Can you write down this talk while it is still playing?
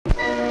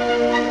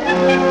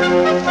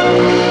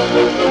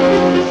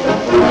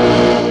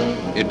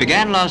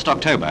began last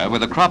October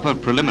with a crop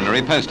of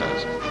preliminary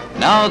posters.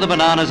 Now the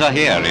bananas are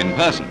here in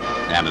person,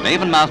 and at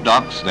Avon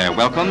docks they're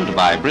welcomed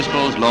by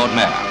Bristol's Lord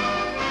Mayor.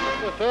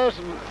 The first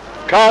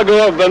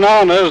cargo of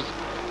bananas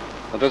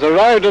that has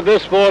arrived at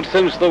this port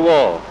since the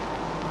war.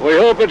 We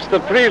hope it's the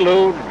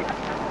prelude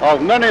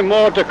of many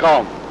more to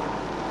come,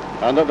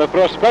 and that the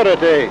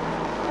prosperity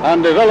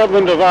and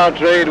development of our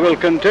trade will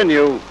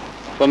continue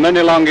for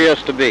many long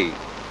years to be.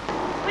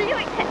 Will you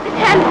accept the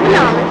canned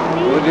bananas,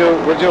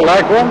 please? Would you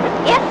like one?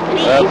 Yes,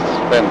 please. That's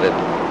splendid.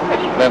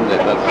 Splendid,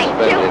 that's Thank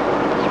splendid. you.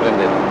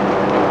 Splendid.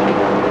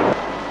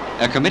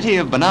 A committee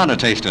of banana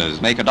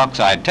tasters make a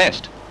dockside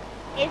test.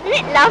 Isn't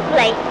it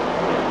lovely?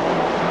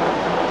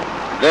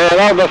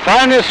 They're of the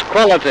finest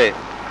quality,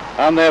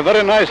 and they're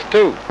very nice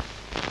too.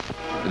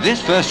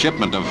 This first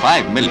shipment of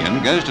 5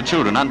 million goes to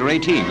children under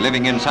 18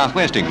 living in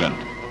southwest England.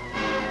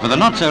 For the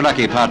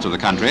not-so-lucky parts of the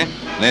country,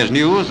 there's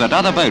news that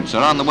other boats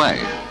are on the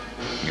way.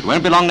 It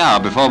won't be long now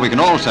before we can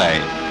all say,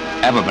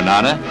 have a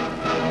banana,